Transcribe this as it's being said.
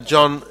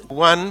John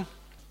 1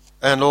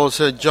 and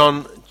also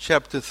John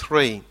chapter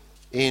 3.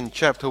 In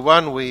chapter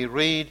 1 we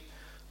read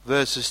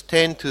verses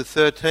 10 to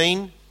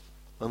 13,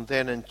 and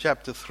then in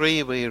chapter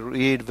 3 we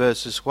read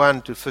verses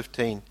 1 to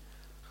 15.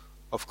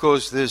 Of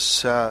course,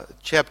 this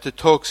chapter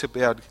talks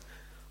about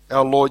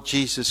our Lord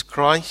Jesus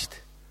Christ,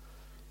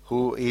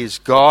 who is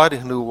God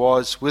and who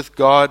was with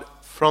God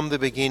from the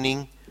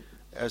beginning,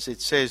 as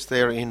it says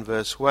there in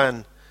verse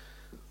 1.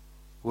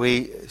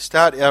 We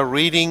start our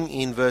reading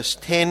in verse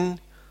 10.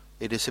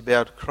 It is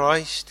about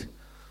Christ.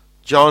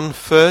 John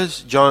 1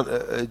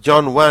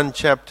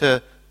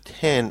 chapter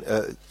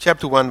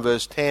 1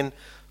 verse 10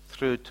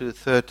 through to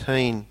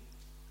 13.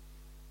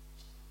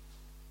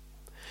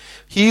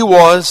 He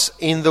was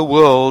in the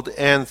world,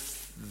 and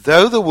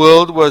though the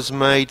world was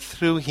made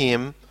through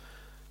him,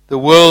 the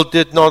world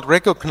did not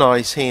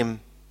recognize him.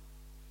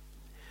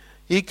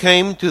 He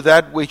came to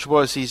that which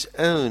was his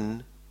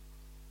own,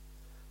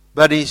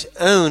 but his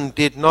own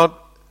did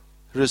not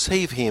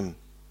receive him.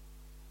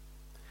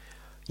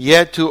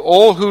 Yet to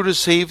all who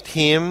received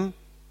him,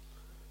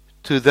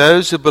 to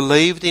those who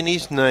believed in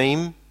his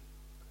name,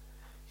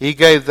 he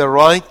gave the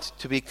right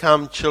to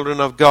become children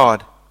of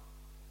God.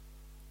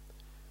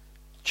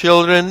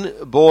 Children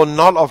born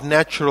not of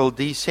natural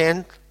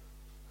descent,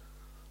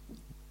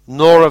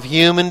 nor of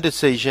human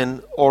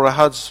decision or a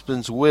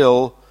husband's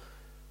will,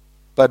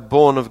 but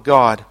born of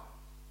God.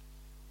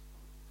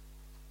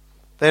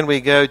 Then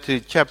we go to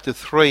chapter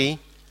 3,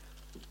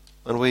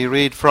 and we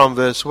read from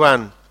verse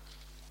 1.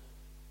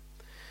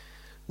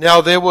 Now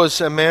there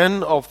was a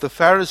man of the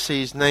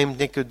Pharisees named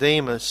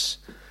Nicodemus,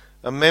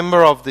 a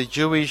member of the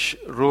Jewish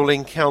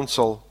ruling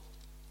council.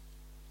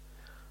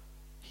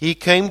 He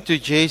came to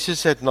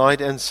Jesus at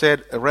night and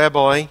said,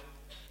 "Rabbi,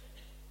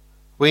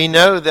 we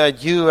know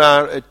that you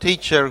are a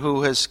teacher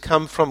who has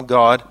come from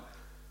God,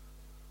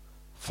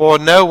 for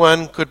no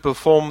one could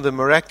perform the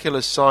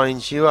miraculous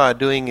signs you are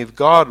doing if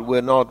God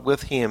were not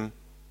with him."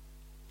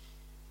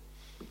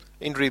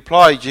 In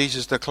reply,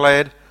 Jesus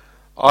declared,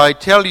 "I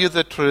tell you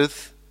the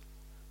truth,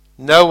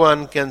 no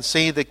one can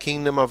see the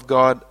kingdom of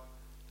God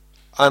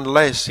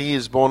unless he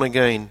is born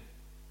again."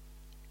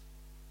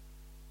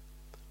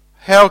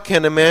 "How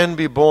can a man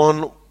be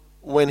born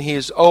when he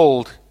is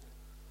old?"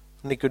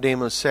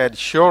 Nicodemus said.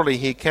 "Surely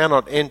he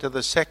cannot enter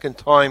the second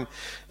time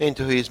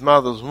into his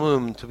mother's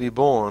womb to be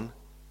born."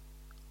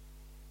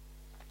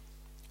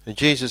 And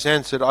Jesus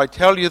answered, "I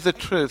tell you the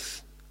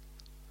truth.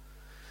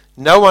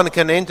 No one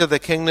can enter the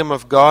kingdom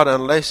of God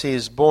unless he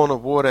is born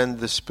of water and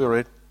the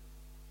Spirit.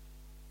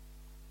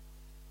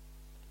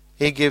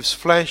 He gives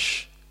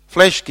flesh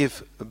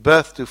gives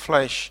birth to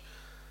flesh,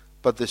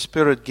 but the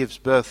Spirit gives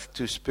birth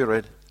to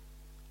spirit.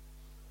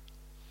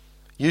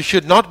 You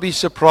should not be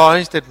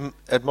surprised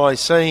at my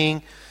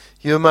saying,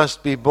 you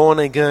must be born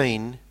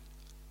again.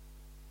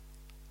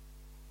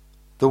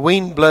 The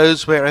wind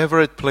blows wherever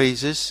it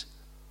pleases.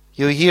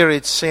 You hear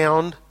its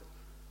sound,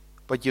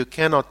 but you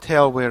cannot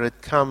tell where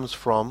it comes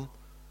from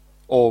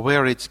or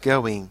where it's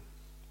going.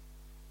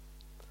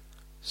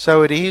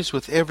 So it is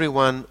with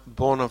everyone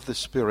born of the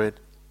Spirit."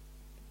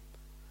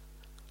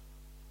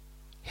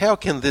 "How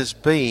can this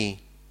be?"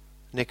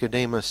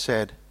 Nicodemus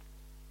said.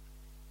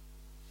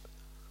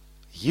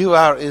 "You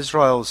are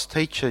Israel's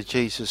teacher,"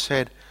 Jesus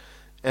said,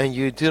 "and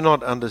you do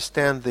not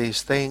understand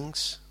these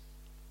things?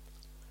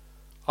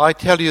 I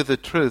tell you the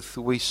truth,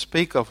 we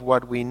speak of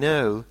what we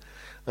know,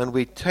 and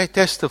we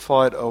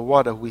testify of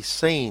what have we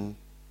seen.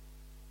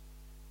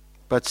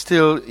 But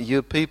still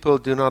you people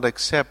do not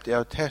accept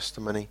our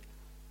testimony.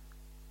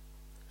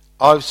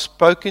 I've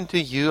spoken to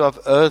you of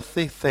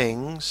earthly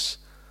things,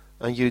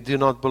 and you do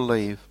not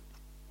believe.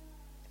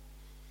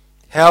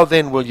 How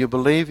then will you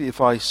believe if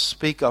I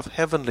speak of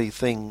heavenly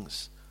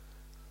things?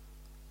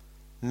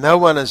 No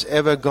one has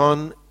ever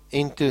gone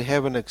into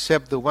heaven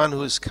except the one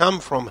who has come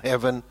from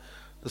heaven,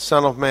 the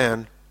Son of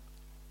Man.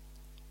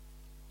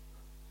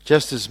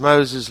 Just as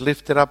Moses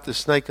lifted up the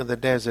snake in the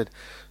desert,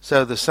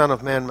 so the Son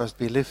of Man must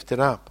be lifted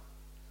up,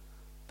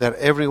 that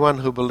everyone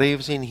who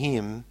believes in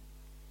him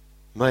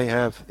may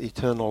have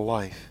eternal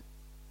life."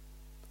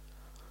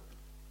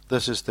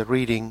 This is the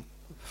reading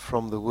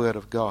from the Word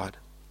of God.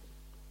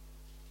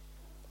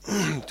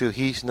 To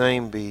his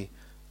name be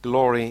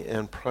glory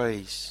and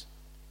praise.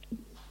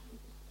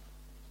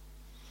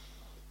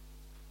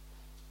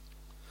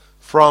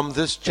 From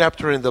this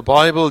chapter in the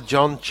Bible,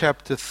 John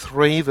chapter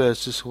 3,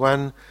 verses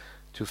 1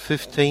 to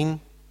 15,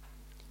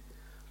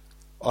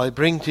 I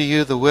bring to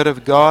you the Word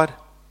of God,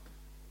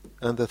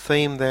 and the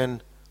theme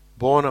then,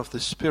 born of the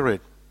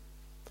Spirit,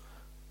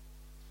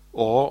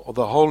 or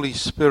the Holy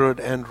Spirit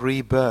and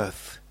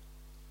rebirth.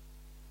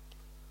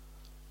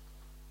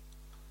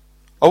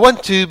 I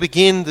want to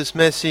begin this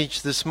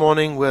message this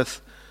morning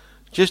with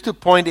just to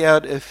point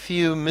out a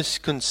few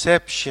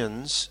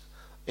misconceptions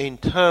in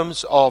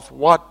terms of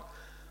what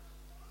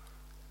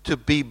to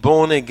be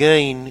born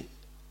again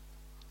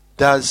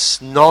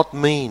does not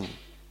mean.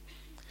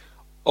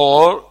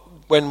 Or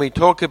when we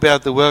talk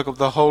about the work of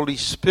the Holy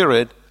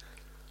Spirit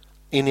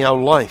in our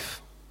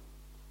life.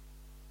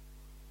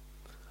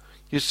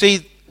 You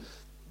see,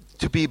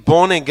 to be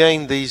born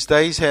again these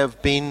days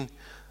have been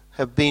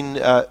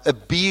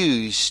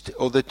abused,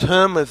 or the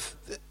term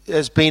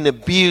has been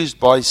abused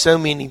by so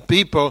many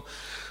people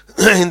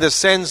in the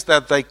sense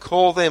that they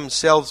call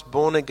themselves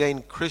born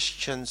again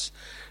Christians,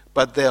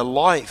 but their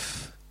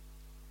life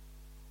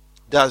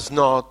does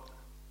not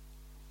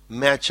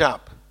match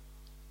up.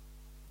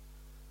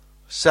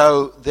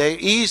 So there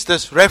is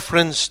this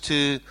reference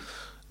to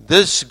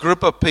this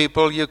group of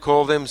people who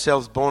call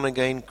themselves born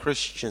again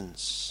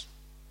Christians.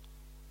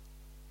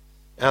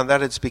 And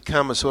that it's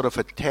become a sort of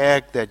a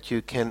tag that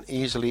you can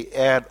easily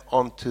add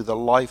onto the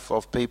life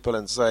of people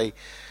and say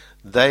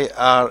they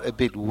are a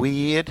bit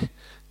weird,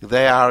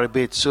 they are a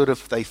bit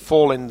they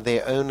fall in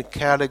their own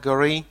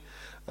category,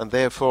 and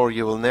therefore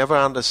you will never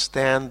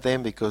understand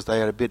them because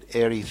they are a bit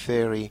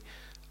airy-fairy,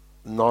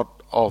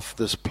 not of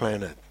this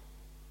planet.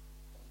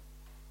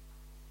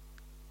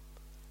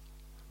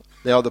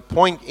 Now the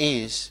point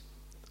is,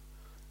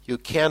 you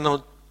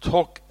cannot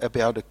talk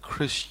about a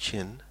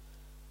Christian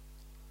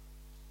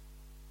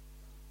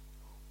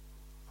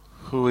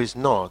who is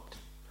not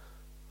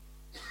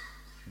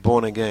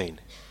born again.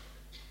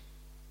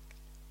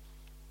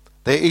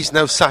 There is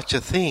no such a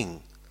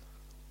thing.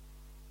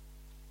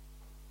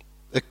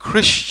 A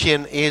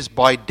Christian is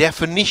by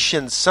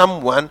definition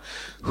someone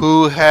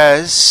who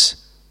has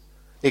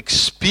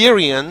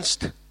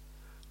experienced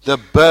the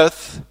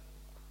birth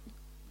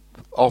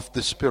of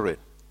the Spirit.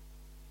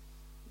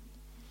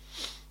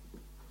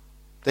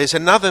 There's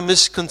another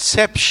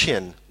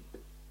misconception,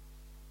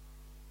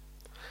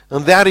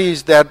 and that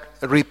is that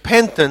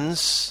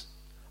repentance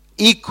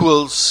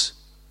equals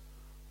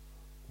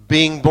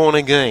being born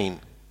again.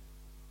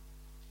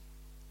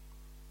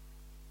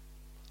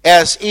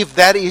 As if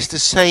that is the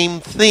same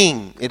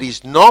thing. It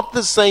is not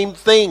the same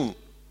thing.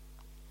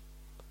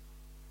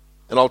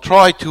 And I'll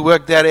try to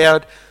work that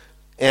out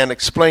and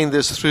explain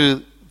this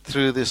through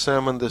the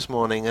sermon this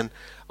morning. And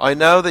I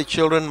know that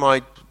children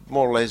might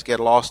more or less get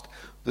lost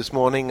this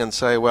morning and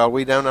say, well,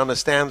 we don't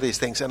understand these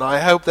things. And I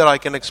hope that I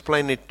can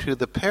explain it to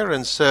the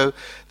parents so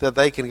that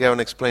they can go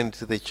and explain it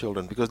to their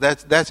children. Because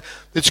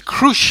it's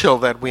crucial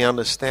that we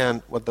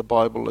understand what the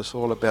Bible is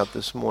all about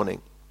this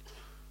morning.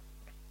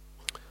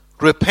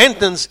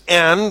 Repentance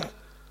and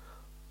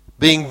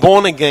being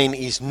born again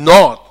is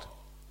not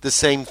the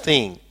same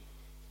thing.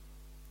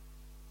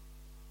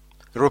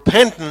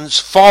 Repentance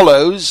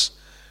follows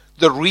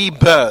the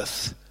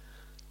rebirth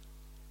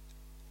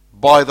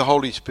by the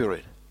Holy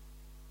Spirit.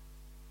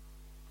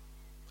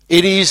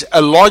 It is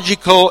a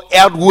logical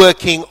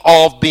outworking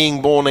of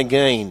being born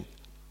again.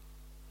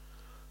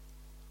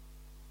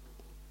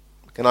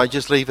 Can I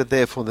just leave it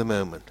there for the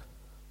moment?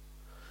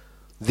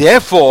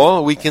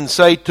 Therefore, we can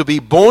say to be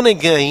born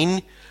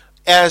again,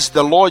 as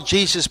the Lord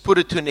Jesus put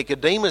it to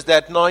Nicodemus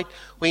that night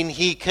when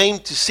he came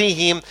to see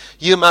him,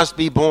 you must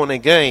be born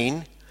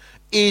again,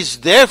 is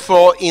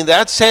therefore in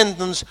that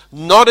sentence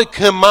not a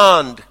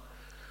command.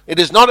 It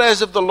is not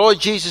as if the Lord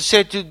Jesus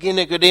said to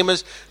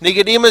Nicodemus,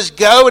 Nicodemus,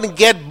 go and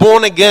get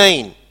born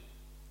again.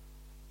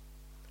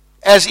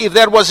 As if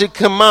that was a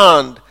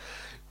command.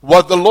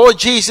 What the Lord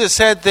Jesus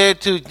said there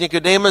to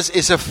Nicodemus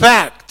is a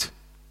fact.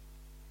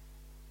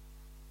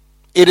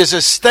 It is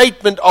a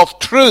statement of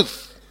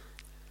truth.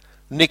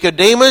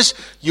 Nicodemus,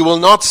 you will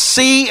not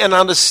see and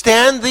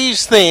understand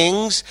these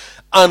things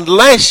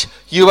unless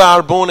you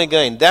are born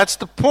again. That's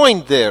the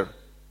point there.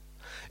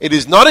 It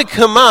is not a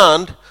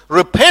command.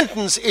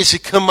 Repentance is a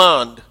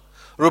command.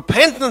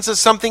 Repentance is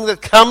something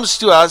that comes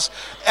to us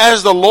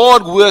as the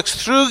Lord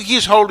works through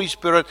His Holy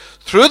Spirit,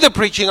 through the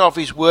preaching of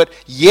His Word.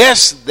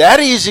 Yes, that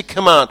is a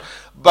command.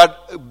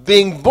 But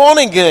being born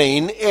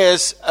again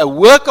is a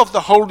work of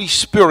the Holy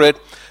Spirit.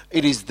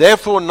 It is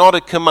therefore not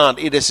a command.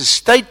 It is a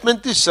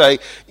statement to say,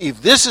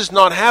 if this has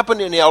not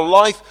happened in our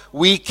life,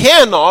 we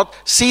cannot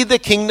see the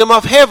kingdom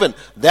of heaven.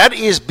 That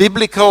is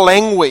biblical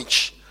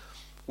language.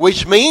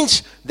 Which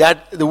means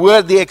that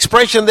the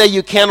expression there,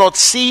 you cannot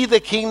see the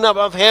kingdom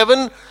of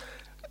heaven,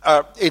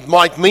 it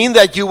might mean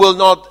that you will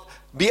not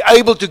be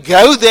able to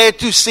go there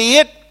to see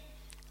it.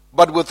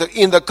 But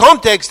in the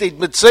context, it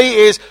would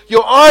say is,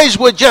 your eyes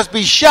would just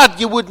be shut.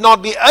 You would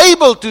not be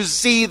able to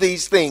see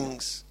these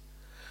things.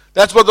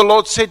 That's what the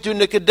Lord said to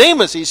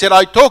Nicodemus. He said,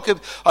 I talk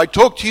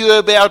to you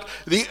about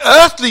the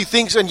earthly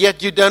things, and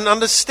yet you don't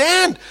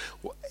understand.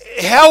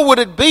 How would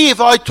it be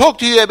if I talk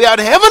to you about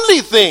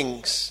heavenly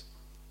things?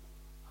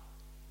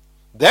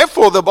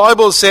 Therefore, the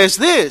Bible says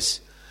this,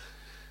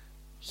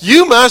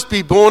 you must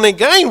be born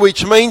again,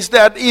 which means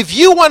that if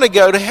you want to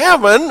go to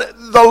heaven,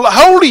 the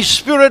Holy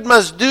Spirit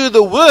must do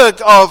the work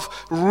of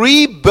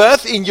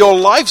rebirth in your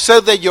life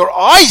so that your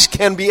eyes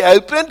can be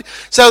opened,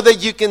 so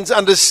that you can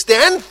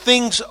understand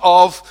things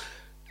of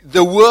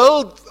the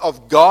world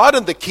of God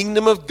and the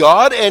kingdom of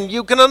God, and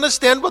you can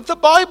understand what the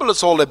Bible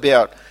is all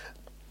about.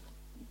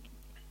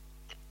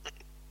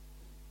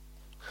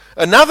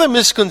 Another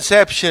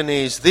misconception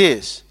is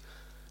this.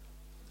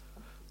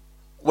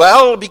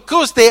 Well,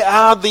 because there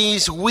are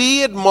these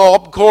weird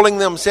mob calling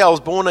themselves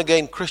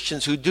born-again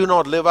Christians who do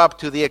not live up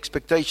to the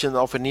expectation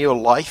of a new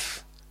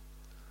life.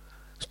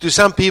 To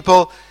some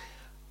people,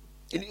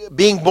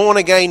 being born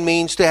again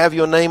means to have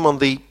your name on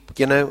the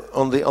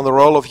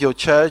roll of your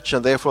church,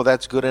 and therefore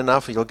that's good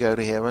enough, you'll go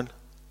to heaven.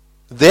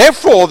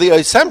 Therefore, the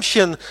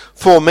assumption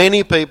for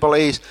many people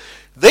is,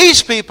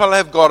 these people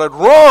have got it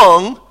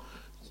wrong.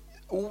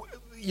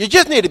 You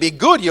just need to be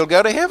good, you'll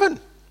go to heaven.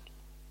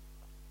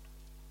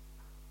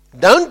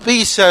 Don't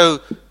be so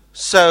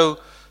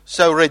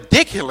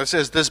ridiculous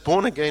as this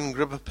born-again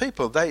group of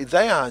people.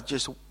 They are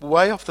just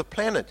way off the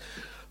planet.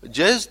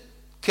 Just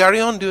carry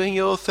on doing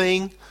your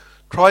thing.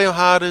 Try your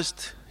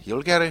hardest.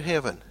 You'll get to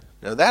heaven.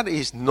 Now, that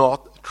is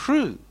not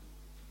true.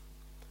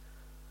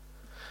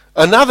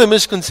 Another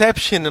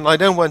misconception, and I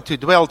don't want to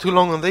dwell too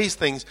long on these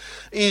things,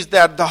 is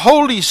that the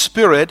Holy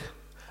Spirit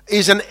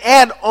is an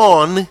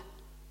add-on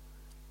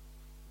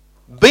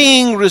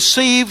being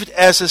received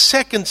as a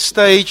second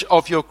stage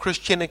of your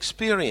Christian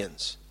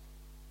experience.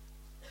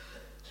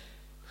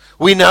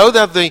 We know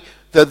that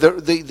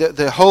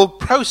the whole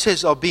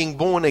process of being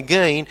born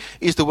again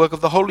is the work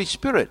of the Holy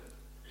Spirit.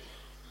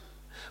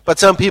 But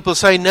some people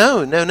say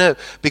no,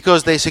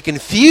 because there's a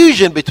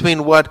confusion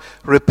between what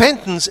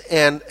repentance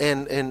and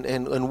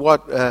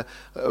what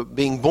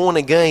being born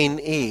again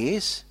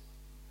is.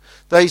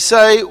 They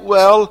say,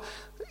 well,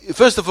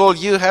 first of all,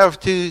 you have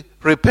to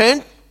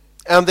repent,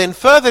 and then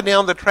further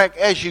down the track,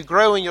 as you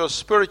grow in your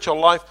spiritual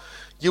life,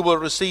 you will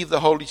receive the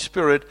Holy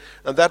Spirit,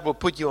 and that will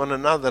put you on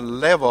another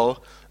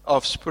level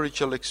of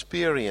spiritual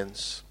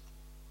experience.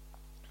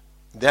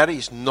 That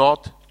is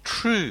not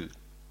true.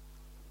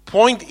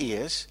 Point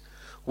is,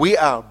 we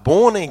are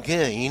born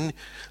again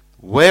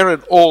where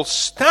it all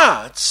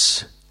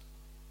starts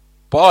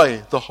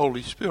by the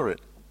Holy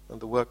Spirit and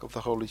the work of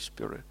the Holy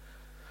Spirit.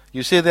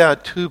 You see, there are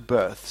two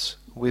births.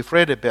 We've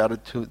read about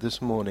it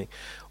this morning.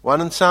 One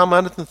in Psalm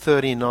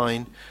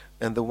 139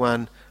 and the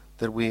one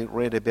that we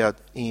read about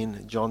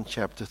in John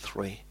chapter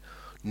 3.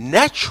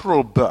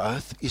 Natural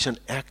birth is an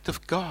act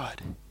of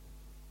God.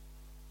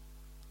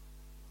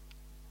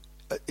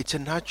 It's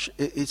an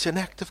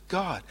act of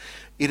God.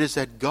 It is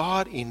that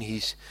God in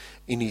His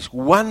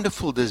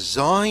wonderful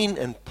design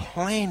and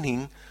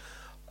planning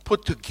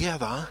put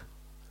together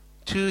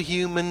two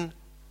human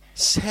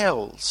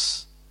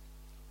cells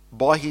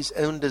by His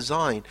own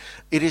design.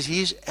 It is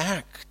His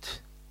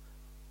act.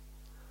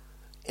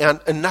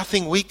 And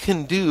nothing we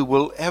can do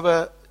will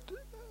ever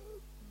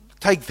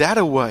take that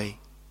away.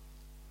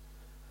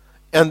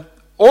 And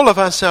all of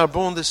us are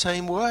born the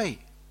same way.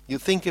 You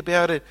think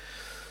about it,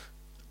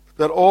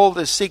 that all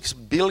the 6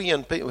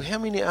 billion people, how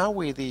many are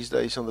we these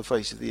days on the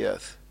face of the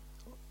earth?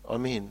 I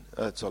mean,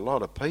 it's a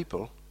lot of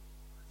people.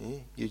 Yeah?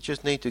 You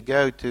just need to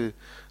go to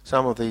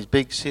some of these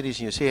big cities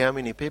and you see how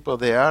many people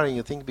there are, and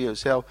you think to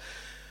yourself,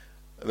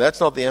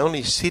 that's not the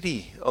only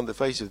city on the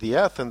face of the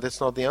earth, and that's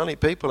not the only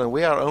people, and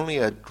we are only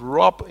a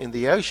drop in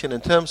the ocean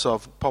in terms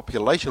of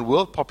population,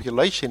 world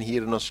population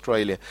here in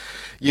Australia.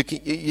 You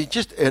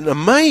just an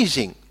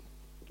amazing,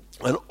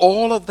 and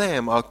all of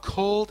them are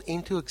called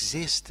into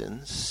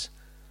existence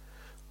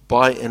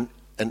by an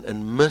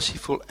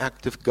merciful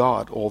act of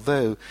God,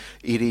 although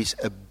it is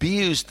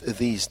abused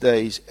these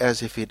days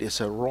as if it is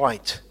a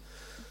right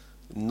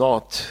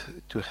not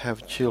to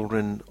have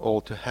children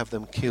or to have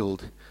them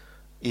killed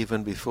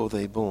even before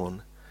they're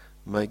born.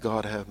 May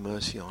God have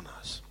mercy on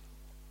us.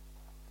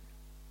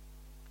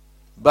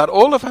 But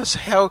all of us,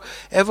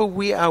 however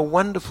we are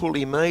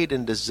wonderfully made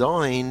and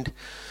designed,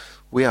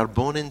 we are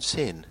born in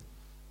sin.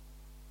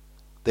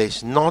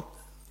 There's not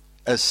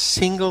a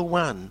single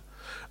one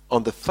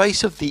on the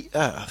face of the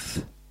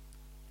earth,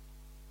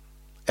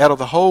 out of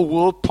the whole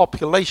world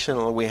population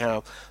that we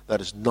have,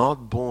 that is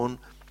not born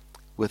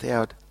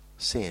without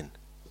sin.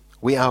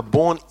 We are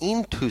born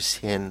into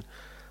sin,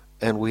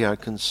 and we are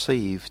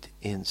conceived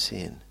in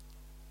sin.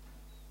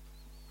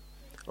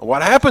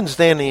 What happens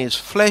then is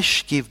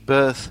flesh gives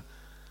birth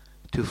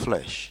to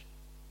flesh.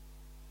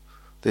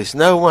 There's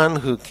no one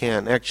who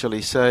can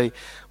actually say,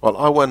 well,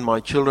 I want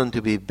my children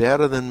to be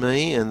better than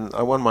me, and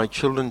I want my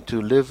children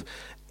to live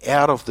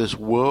out of this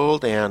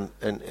world and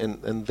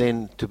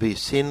then to be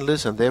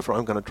sinless, and therefore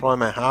I'm going to try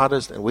my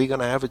hardest, and we're going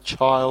to have a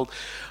child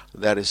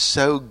that is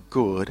so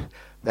good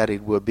that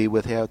it will be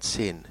without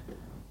sin.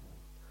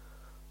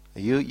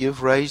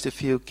 You've raised a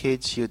few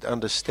kids, you'd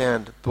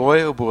understand,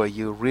 boy oh boy,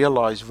 you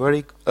realize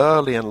very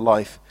early in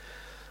life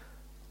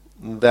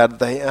that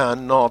they are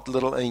not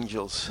little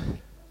angels.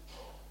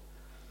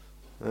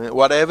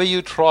 Whatever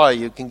you try,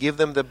 you can give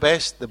them the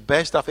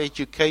best of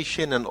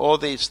education and all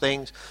these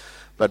things,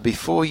 but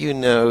before you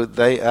know,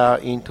 they are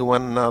into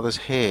one another's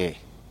hair.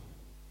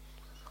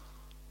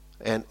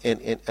 And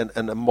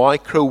a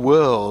micro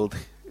world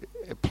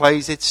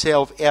plays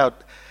itself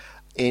out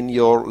in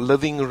your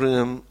living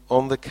room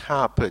on the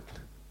carpet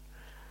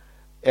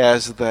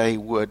as they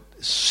would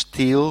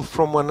steal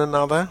from one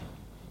another,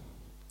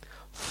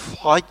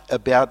 fight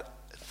about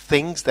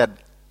things that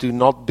do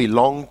not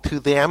belong to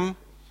them,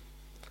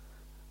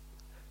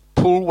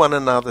 pull one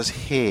another's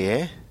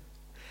hair,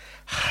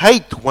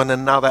 hate one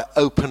another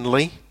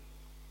openly.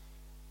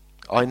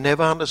 I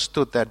never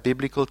understood that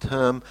biblical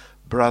term,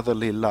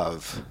 brotherly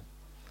love.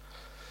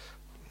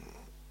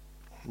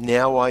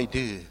 Now I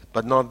do,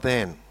 but not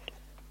then.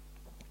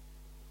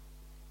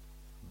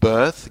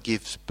 Birth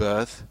gives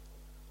birth,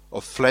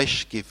 or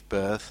flesh gives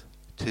birth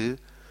to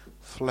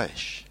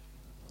flesh.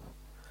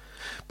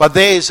 But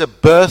there is a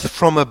birth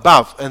from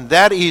above, and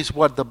that is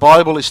what the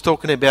Bible is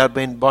talking about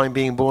by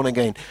being born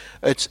again.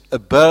 It's a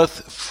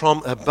birth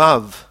from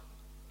above.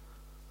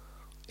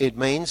 It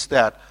means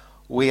that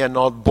we are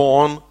not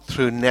born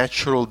through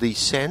natural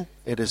descent.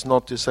 It is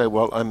not to say,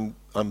 well,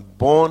 I'm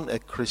born a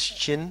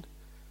Christian.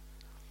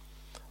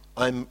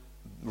 I'm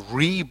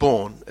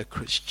reborn a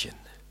Christian.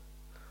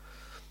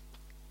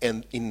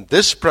 And in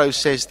this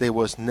process, there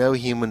was no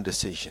human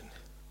decision.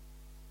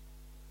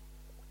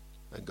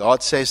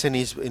 God says in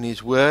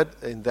His word,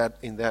 in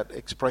that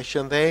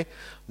expression there,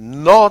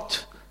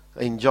 not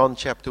in John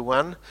chapter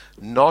 1,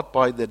 not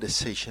by the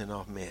decision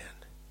of man.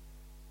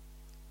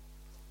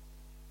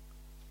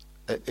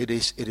 It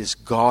is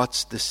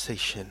God's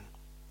decision.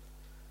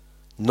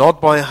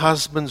 Not by a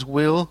husband's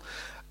will,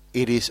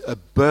 it is a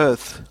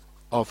birth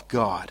of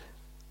God.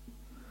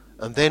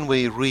 And then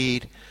we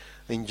read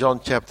in John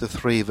chapter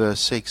 3 verse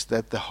 6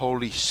 that the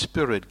Holy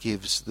Spirit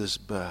gives this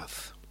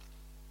birth.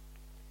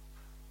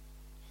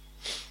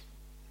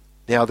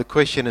 Now the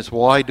question is,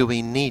 why do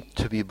we need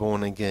to be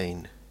born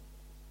again?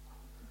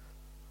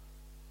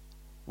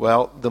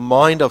 Well, the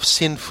mind of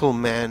sinful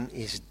man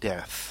is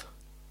death.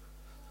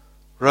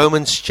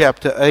 Romans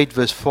chapter 8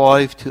 verse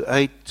 5 to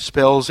 8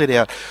 spells it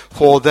out.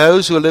 For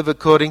those who live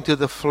according to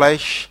the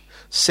flesh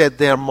set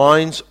their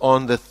minds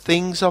on the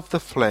things of the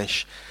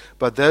flesh,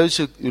 but those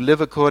who live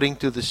according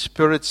to the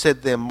Spirit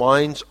set their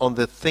minds on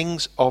the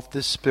things of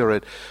the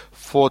Spirit.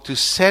 For to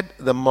set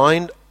the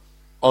mind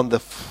on the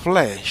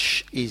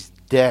flesh is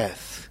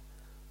death,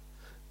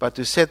 but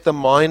to set the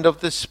mind of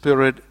the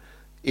Spirit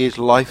is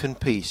life and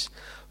peace.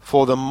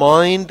 For the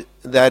mind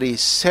that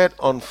is set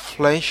on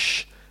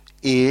flesh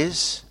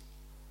is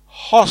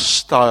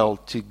hostile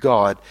to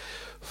God,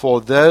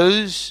 for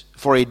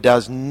it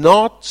does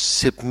not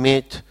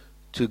submit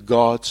to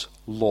God's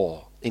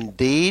law.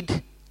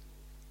 Indeed,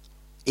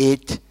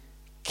 it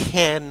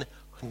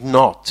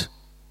cannot.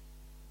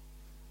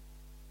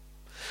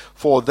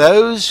 For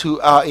those who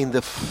are in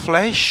the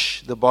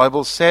flesh, the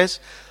Bible says,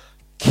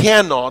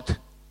 cannot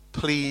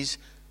please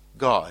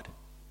God.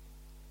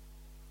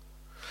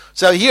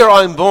 So here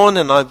I'm born,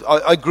 and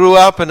I grew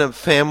up in a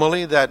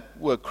family that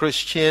were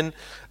Christian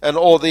and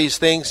all these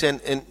things,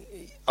 and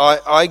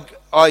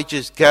I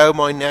just go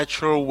my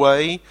natural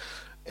way,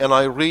 and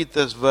I read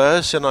this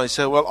verse and I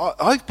say, well,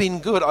 I've been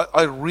good.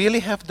 I really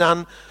have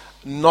done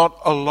not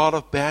a lot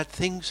of bad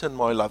things in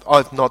my life.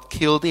 I've not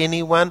killed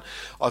anyone.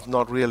 I've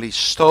not really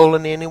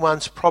stolen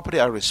anyone's property.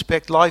 I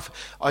respect life.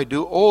 I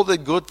do all the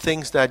good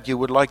things that you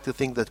would like to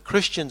think that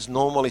Christians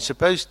normally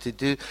supposed to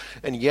do.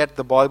 And yet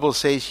the Bible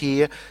says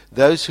here,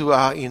 those who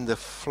are in the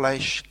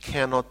flesh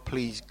cannot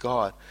please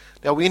God.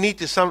 Now we need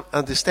to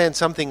understand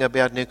something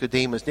about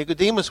Nicodemus.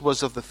 Nicodemus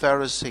was of the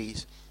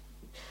Pharisees.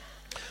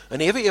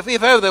 And if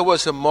ever there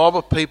was a mob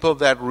of people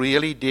that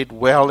really did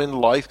well in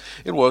life,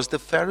 it was the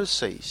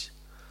Pharisees.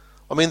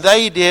 I mean,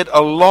 they did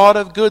a lot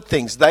of good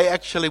things. They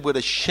actually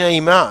would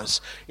shame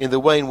us in the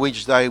way in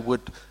which they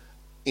would,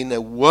 in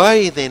a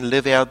way, then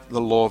live out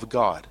the law of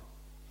God.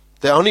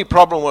 The only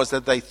problem was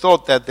that they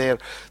thought that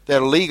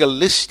their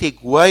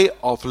legalistic way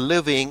of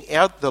living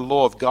out the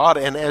law of God,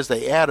 and as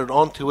they added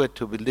onto it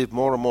to live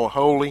more and more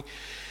holy,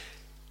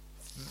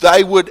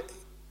 they would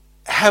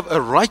have a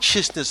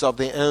righteousness of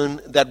their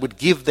own that would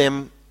give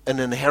them an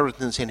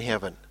inheritance in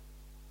heaven.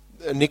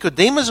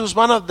 Nicodemus was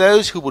one of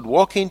those who would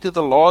walk into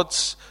the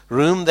Lord's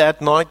room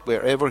that night,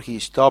 wherever he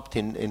stopped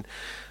in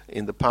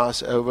the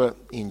Passover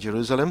in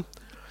Jerusalem.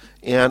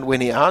 And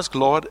when he asked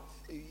Lord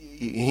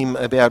him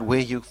about where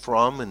you're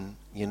from, and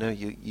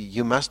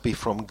you must be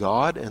from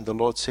God, and the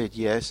Lord said,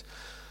 yes,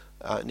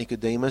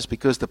 Nicodemus,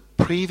 because the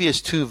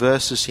previous two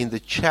verses in the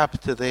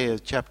chapter there,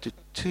 chapter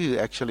 2,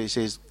 actually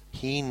says,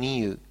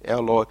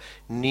 our Lord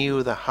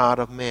knew the heart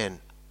of man.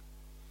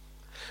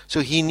 So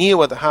he knew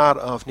what the heart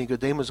of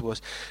Nicodemus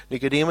was.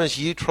 Nicodemus,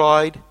 you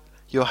tried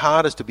your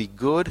hardest to be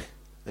good,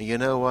 and you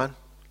know what?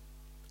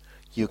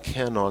 You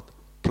cannot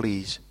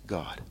please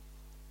God.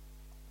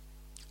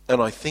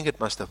 And I think it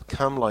must have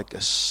come like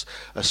a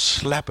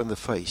slap in the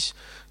face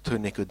to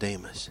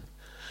Nicodemus.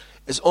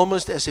 It's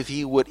almost as if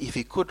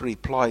he could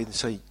reply and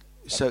say,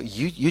 so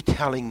you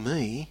telling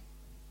me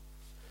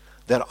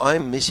that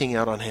I'm missing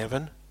out on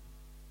heaven?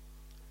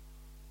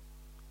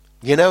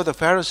 You know, the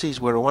Pharisees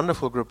were a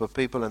wonderful group of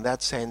people in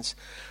that sense,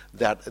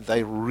 that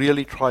they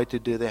really tried to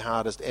do their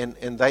hardest.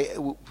 And they,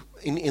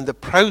 in the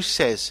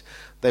process,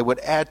 they would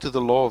add to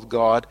the law of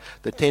God,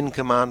 the 10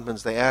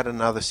 Commandments, they add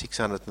another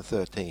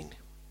 613.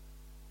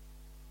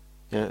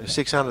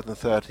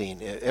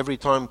 613. Every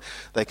time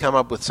they come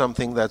up with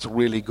something that's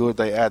really good,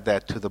 they add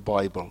that to the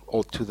Bible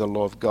or to the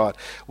law of God.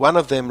 One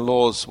of them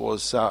laws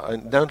was,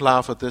 don't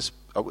laugh at this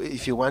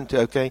if you want to,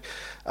 okay?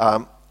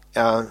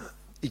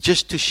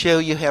 Just to show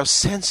you how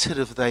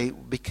sensitive they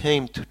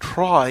became to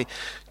try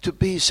to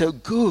be so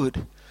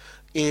good,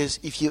 is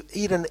if you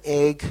eat an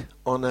egg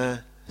on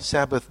a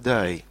Sabbath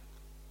day,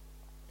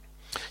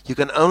 You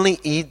can only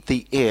eat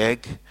the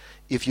egg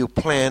if you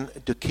plan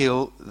to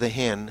kill the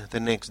hen the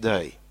next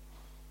day.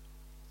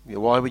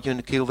 Why would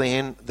you kill the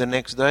hen the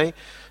next day?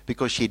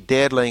 Because she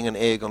dared laying an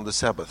egg on the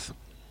Sabbath.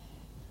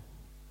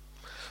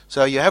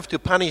 So you have to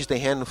punish the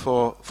hen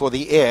for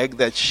the egg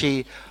that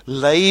she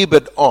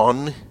labored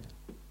on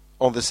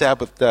the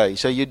Sabbath day.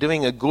 So you're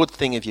doing a good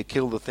thing if you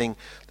kill the thing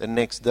the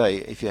next day,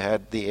 if you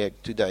had the egg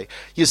today.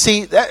 You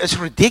see, that is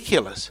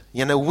ridiculous.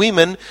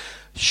 Women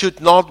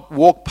should not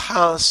walk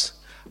past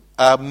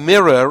a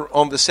mirror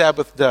on the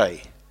Sabbath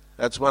day.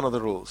 That's one of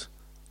the rules.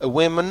 A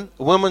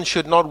woman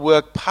should not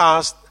work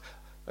past.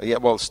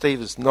 Well,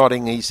 Steve is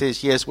nodding. He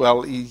says yes.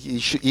 Well,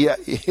 he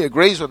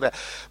agrees with that.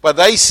 But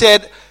they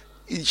said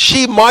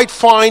she might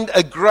find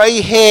a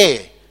grey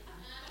hair.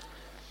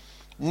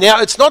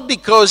 Now, it's not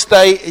because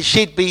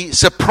she'd be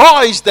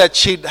surprised that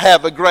she'd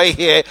have a grey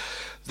hair.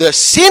 The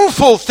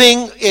sinful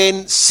thing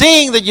in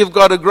seeing that you've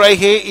got a grey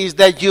hair is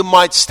that you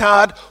might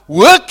start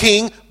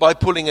working by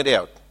pulling it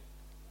out.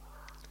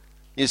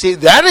 You see,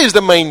 that is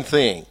the main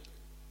thing.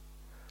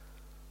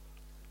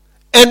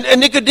 And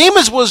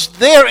Nicodemus was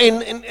there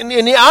and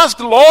he asked,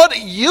 Lord,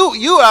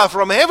 you are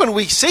from heaven.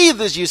 We see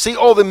this. You see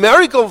all the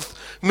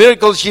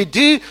miracles you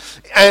do.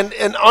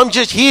 And I'm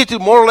just here to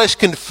more or less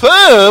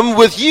confirm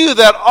with you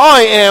that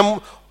I am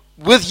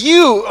with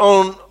you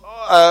on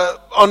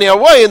our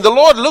way. And the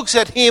Lord looks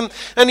at him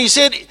and he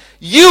said,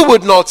 you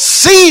would not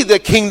see the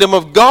kingdom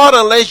of God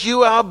unless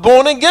you are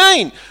born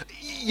again.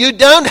 You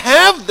don't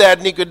have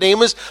that,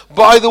 Nicodemus.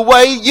 By the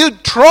way, you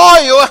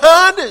try your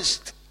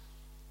hardest.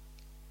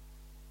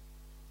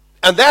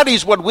 And that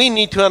is what we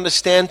need to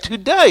understand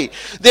today.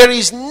 There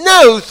is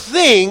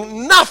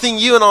nothing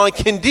you and I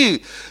can do.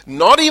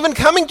 Not even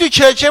coming to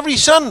church every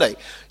Sunday.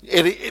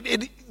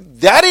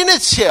 That in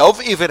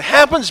itself, if it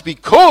happens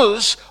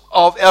because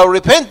of our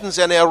repentance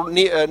and our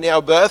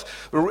new birth,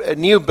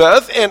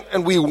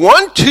 and we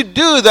want to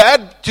do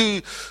that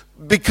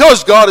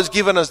because God has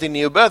given us the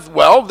new birth,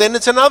 well, then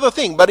it's another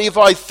thing. But if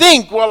I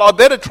think, well, I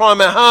better try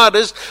my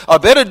hardest, I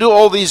better do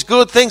all these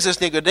good things as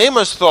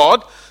Nicodemus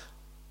thought,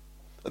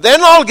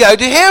 then I'll go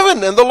to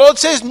heaven. And the Lord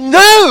says,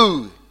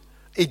 no,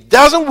 it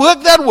doesn't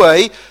work that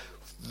way,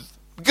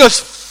 because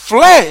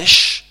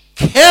flesh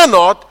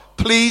cannot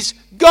please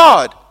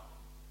God.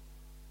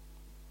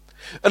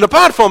 And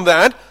apart from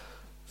that,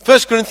 1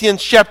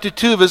 Corinthians chapter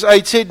 2 verse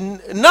 8 said,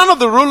 none of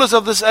the rulers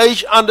of this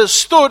age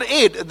understood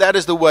it, that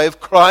is the way of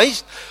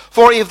Christ,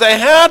 for if they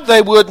had,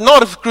 they would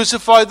not have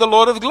crucified the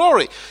Lord of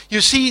glory.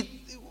 You see,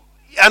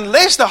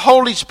 unless the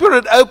Holy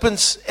Spirit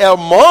opens our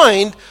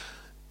mind,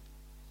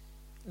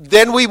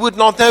 then we would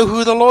not know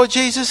who the Lord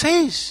Jesus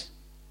is.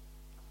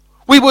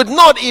 We would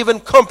not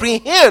even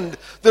comprehend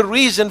the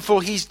reason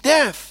for his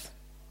death.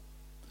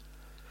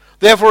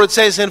 Therefore it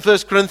says in 1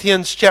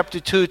 Corinthians chapter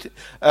 2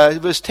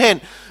 verse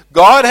 10,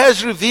 God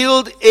has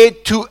revealed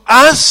it to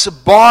us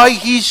by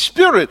his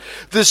Spirit.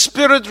 The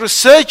Spirit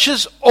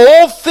researches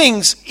all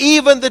things,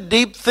 even the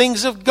deep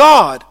things of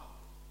God.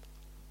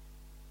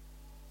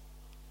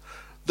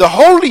 The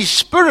Holy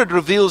Spirit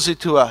reveals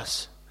it to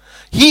us.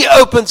 He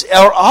opens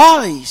our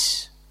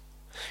eyes.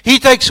 He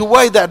takes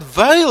away that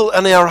veil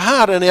in our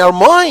heart and our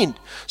mind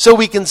so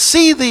we can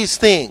see these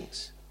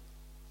things.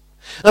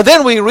 And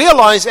then we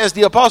realize, as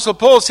the Apostle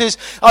Paul says,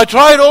 I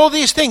tried all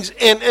these things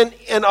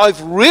and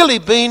I've really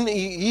been,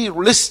 he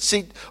lists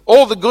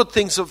all the good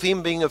things of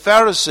him being a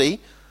Pharisee.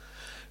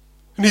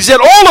 And he said,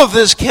 all of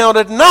this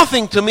counted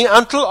nothing to me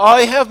until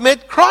I have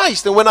met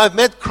Christ. And when I've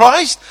met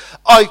Christ,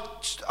 I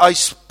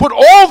put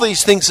all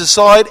these things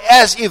aside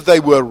as if they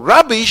were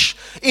rubbish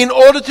in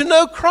order to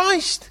know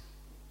Christ.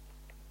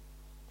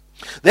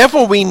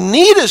 Therefore, we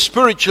need a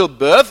spiritual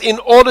birth in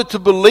order to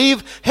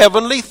believe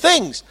heavenly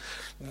things.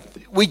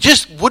 We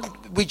just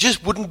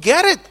wouldn't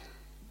get it.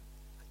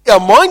 Our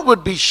mind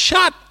would be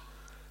shut.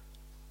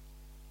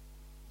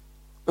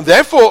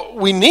 Therefore,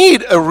 we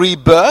need a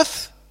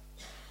rebirth.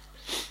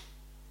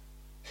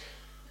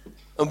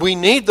 And we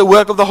need the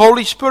work of the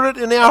Holy Spirit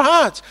in our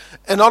hearts.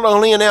 And not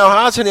only in our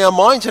hearts, in our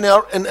minds, and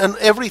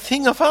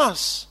everything of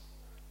us.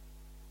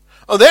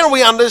 And then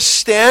we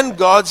understand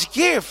God's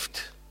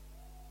gift.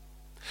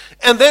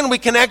 And then we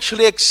can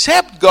actually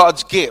accept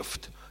God's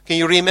gift. Can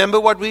you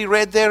remember what we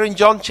read there in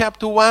John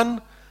chapter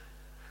 1?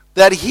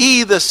 That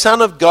he, the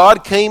Son of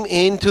God, came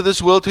into this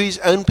world to his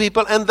own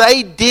people, and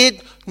they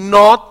did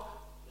not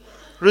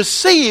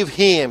receive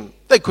him.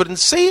 They couldn't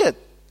see it.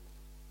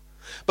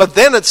 But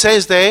then it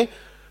says there,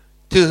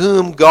 to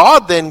whom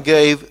God then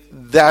gave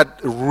that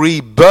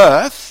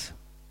rebirth,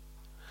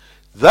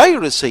 they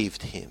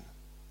received him.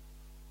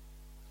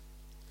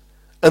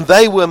 And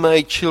they were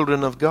made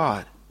children of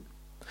God.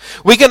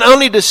 We can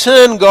only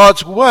discern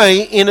God's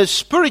way in a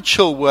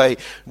spiritual way.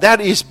 That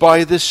is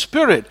by the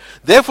Spirit.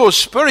 Therefore,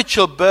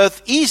 spiritual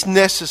birth is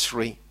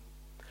necessary.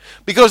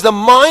 Because the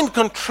mind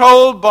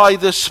controlled by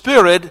the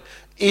Spirit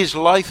is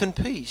life and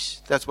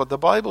peace. That's what the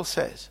Bible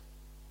says.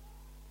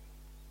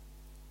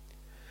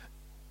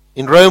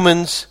 In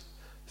Romans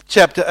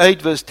chapter 8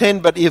 verse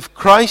 10, but if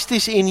Christ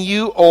is in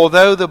you,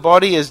 although the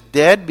body is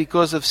dead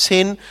because of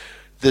sin,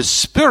 The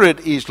Spirit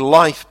is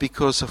life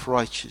because of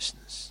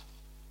righteousness.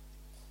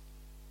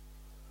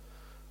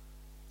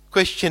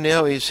 Question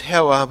now is,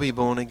 how are we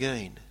born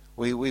again?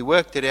 We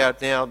worked it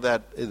out now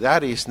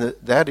that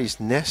is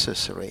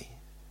necessary.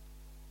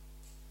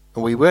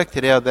 And we worked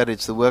it out that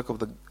it's the work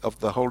of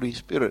the Holy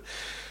Spirit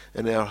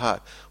in our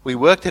heart. We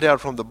worked it out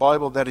from the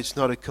Bible that it's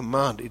not a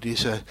command.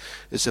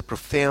 It's a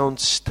profound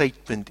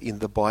statement in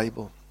the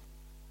Bible.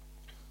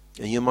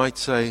 And you might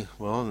say,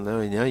 well,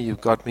 no,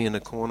 you've got me in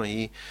a corner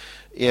here.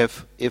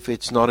 If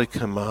it's not a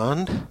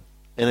command,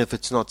 and if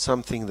it's not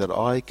something that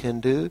I can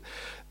do,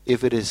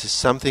 if it is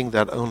something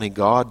that only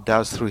God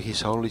does through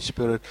His Holy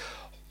Spirit,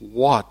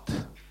 what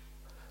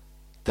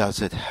does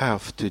it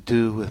have to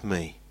do with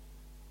me?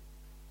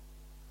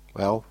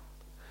 Well,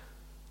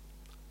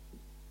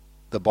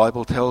 the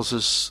Bible tells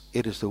us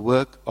it is the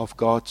work of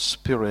God's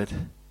Spirit,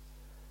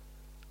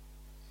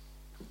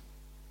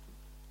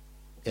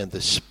 and the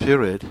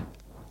Spirit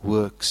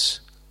works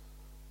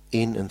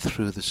in and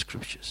through the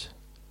Scriptures.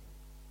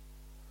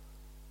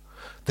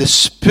 The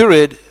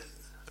Spirit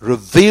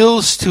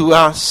reveals to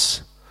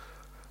us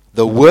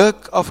the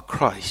work of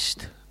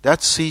Christ.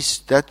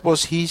 That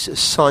was His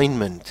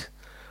assignment.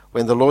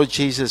 When the Lord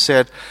Jesus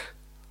said,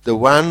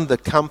 the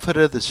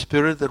Comforter, the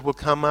Spirit that will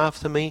come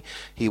after me,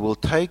 He will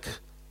take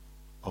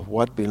of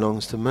what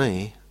belongs to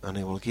me and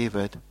He will give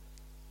it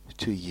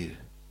to you.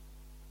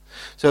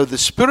 So the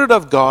Spirit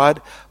of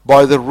God,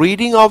 by the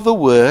reading of the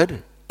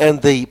Word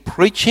and the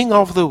preaching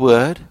of the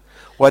Word,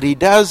 what He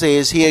does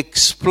is He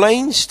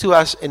explains to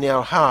us in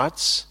our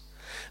hearts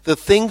the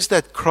things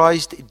that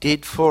Christ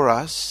did for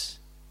us,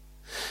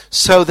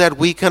 so that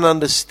we can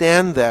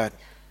understand that,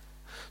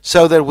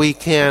 so that we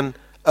can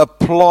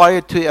apply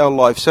it to our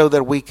life, so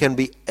that we can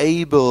be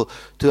able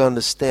to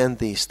understand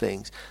these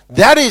things.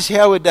 That is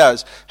how it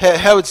does,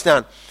 how it's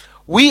done.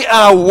 We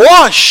are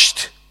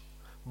washed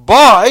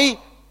by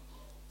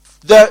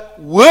the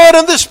Word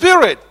and the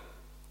Spirit.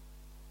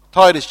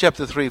 Titus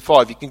chapter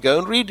 3:5. You can go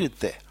and read it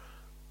there.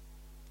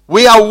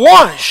 We are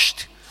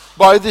washed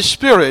by the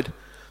Spirit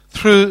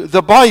through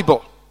the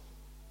Bible.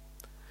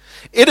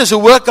 It is a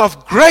work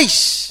of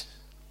grace.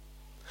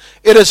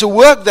 It is a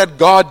work that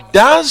God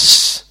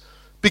does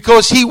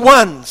because He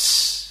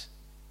wants.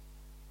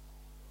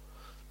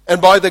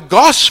 And by the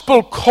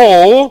gospel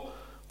call,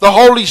 the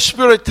Holy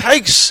Spirit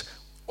takes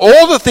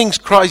all the things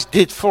Christ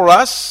did for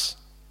us,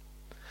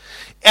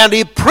 and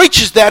He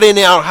preaches that in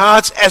our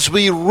hearts as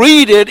we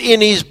read it in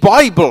His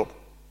Bible.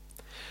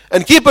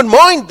 And keep in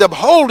mind, the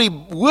Holy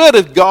Word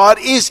of God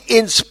is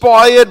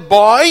inspired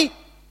by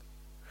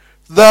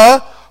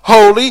the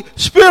Holy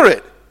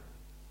Spirit.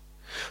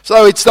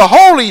 So it's the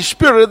Holy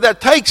Spirit that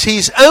takes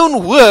His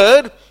own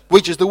Word,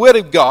 which is the Word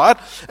of God,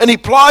 and He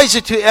applies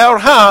it to our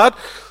heart,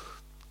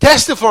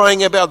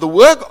 testifying about the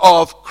work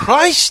of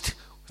Christ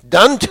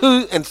done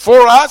to and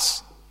for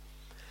us.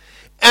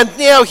 And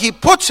now He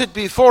puts it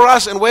before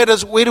us, and where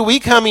do we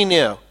come in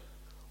now?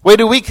 Where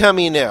do we come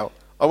in now?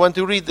 I want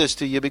to read this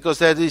to you because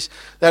that is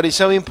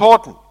so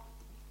important.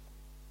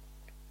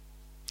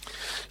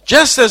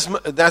 Just as,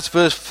 that's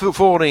verse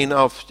 14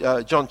 of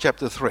John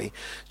chapter 3.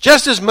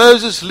 Just as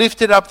Moses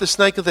lifted up the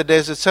snake of the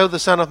desert, so the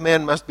Son of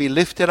Man must be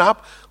lifted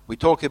up. We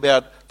talk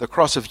about the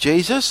cross of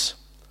Jesus.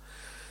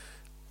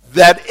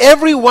 That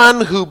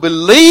everyone who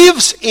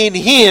believes in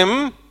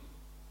Him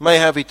may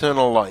have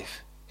eternal life.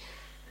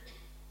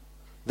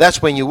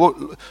 That's when you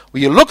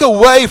look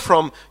away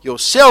from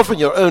yourself and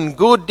your own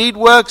good deed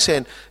works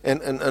and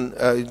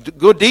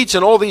good deeds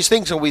and all these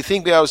things, and we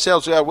think to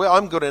ourselves, well,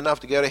 I'm good enough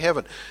to go to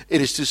heaven.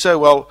 It is to say,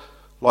 well,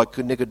 like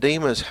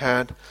Nicodemus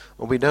had,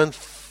 well, we don't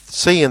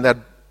see in that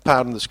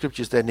part in the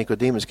Scriptures that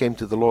Nicodemus came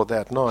to the Lord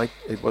that night.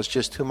 It was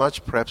just too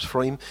much, perhaps,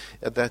 for him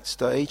at that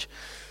stage.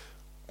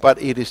 But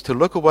it is to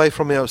look away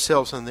from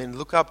ourselves and then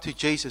look up to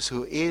Jesus,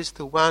 who is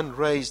the one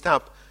raised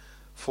up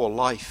for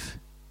life.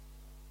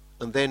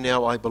 And then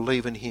now I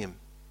believe in Him.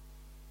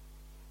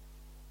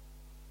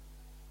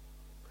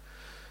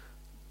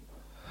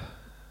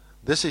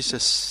 This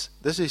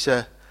is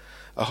a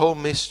whole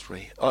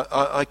mystery.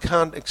 I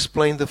can't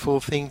explain the full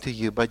thing to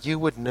you, but you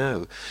would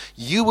know.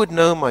 You would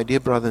know, my dear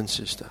brother and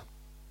sister.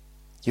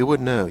 You would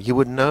know. You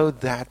would know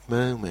that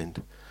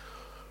moment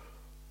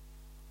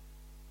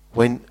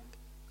when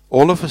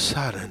all of a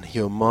sudden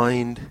your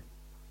mind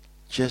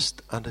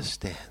just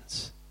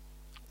understands.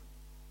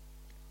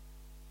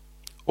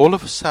 All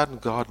of a sudden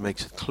God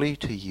makes it clear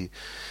to you,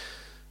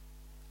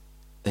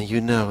 and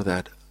you know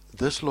that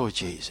this Lord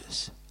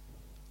Jesus,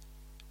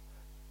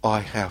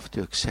 I have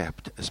to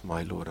accept as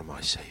my Lord and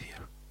my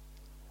Savior.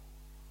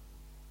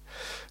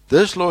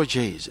 This Lord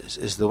Jesus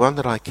is the one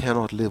that I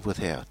cannot live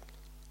without.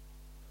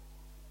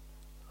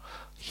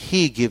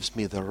 He gives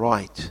me the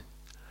right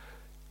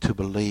to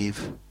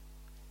believe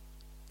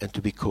and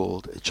to be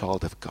called a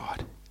child of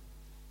God.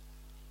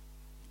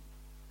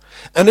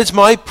 And it's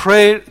my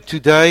prayer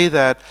today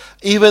that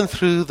even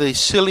through the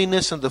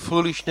silliness and the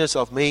foolishness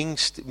of me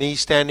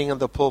standing in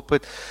the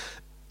pulpit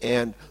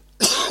and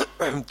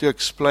to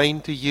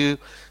explain to you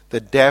the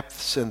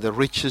depths and the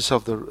riches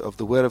of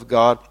the Word of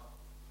God,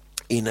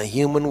 in a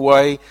human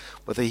way,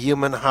 with a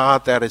human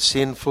heart that is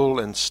sinful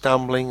and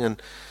stumbling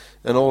and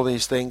all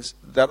these things,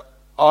 that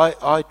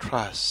I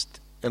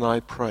trust and I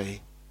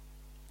pray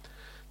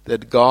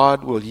that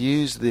God will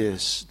use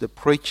this, the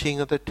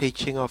preaching or the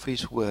teaching of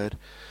His Word,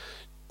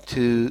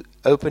 to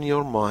open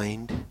your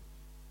mind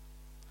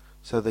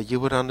so that you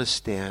would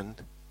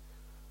understand.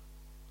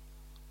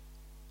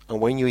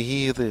 And when you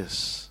hear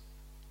this,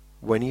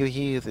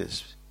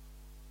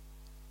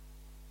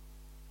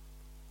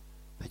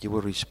 that you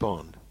will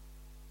respond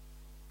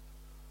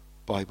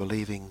by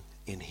believing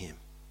in Him.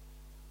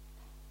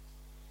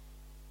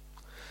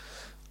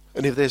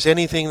 And if there's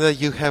anything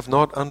that you have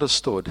not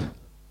understood,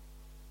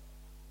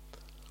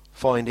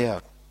 find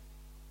out,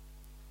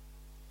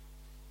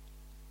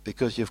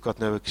 because you've got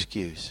no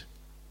excuse.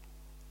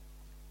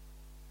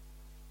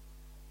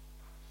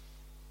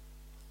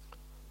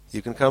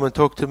 You can come and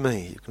talk to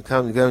me. You can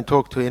come and go and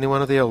talk to any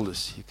one of the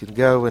elders. You can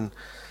go and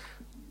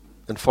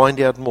find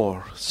out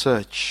more.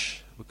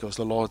 Search, because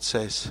the Lord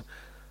says,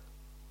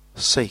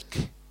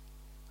 seek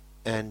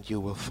and you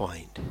will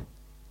find.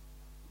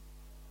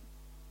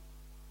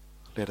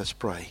 Let us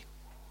pray.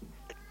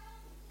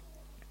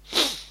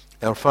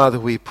 Our Father,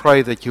 we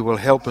pray that you will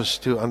help us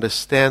to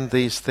understand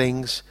these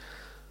things.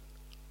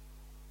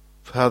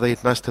 Father,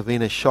 it must have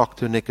been a shock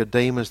to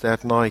Nicodemus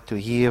that night to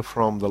hear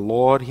from the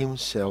Lord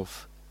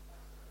Himself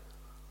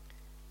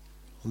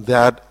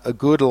that a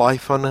good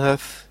life on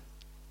earth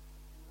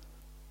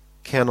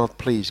cannot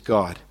please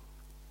God.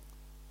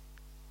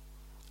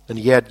 And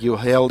yet you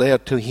held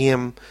out to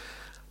Him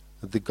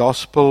the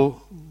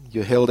gospel,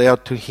 you held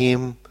out to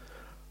Him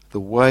the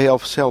way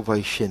of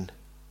salvation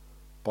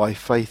by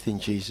faith in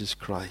Jesus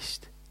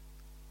Christ.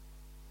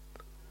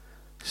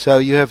 So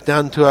you have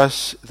done to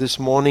us this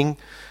morning,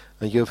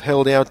 and you have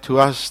held out to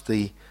us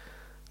the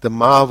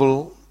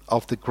marvel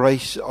of the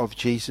grace of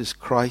Jesus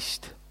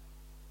Christ.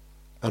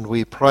 And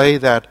we pray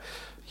that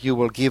you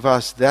will give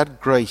us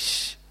that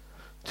grace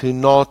to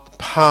not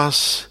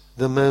pass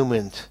the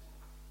moment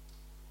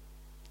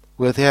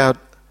without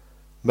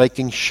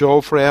making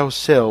sure for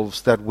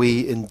ourselves that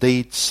we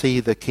indeed see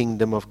the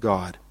kingdom of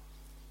God,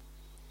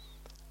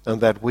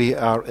 and that we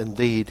are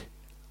indeed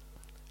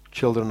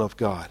children of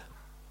God.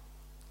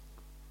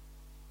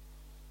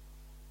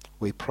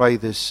 We pray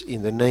this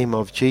in the name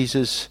of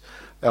Jesus,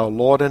 our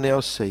Lord and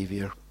our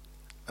Savior.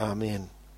 Amen.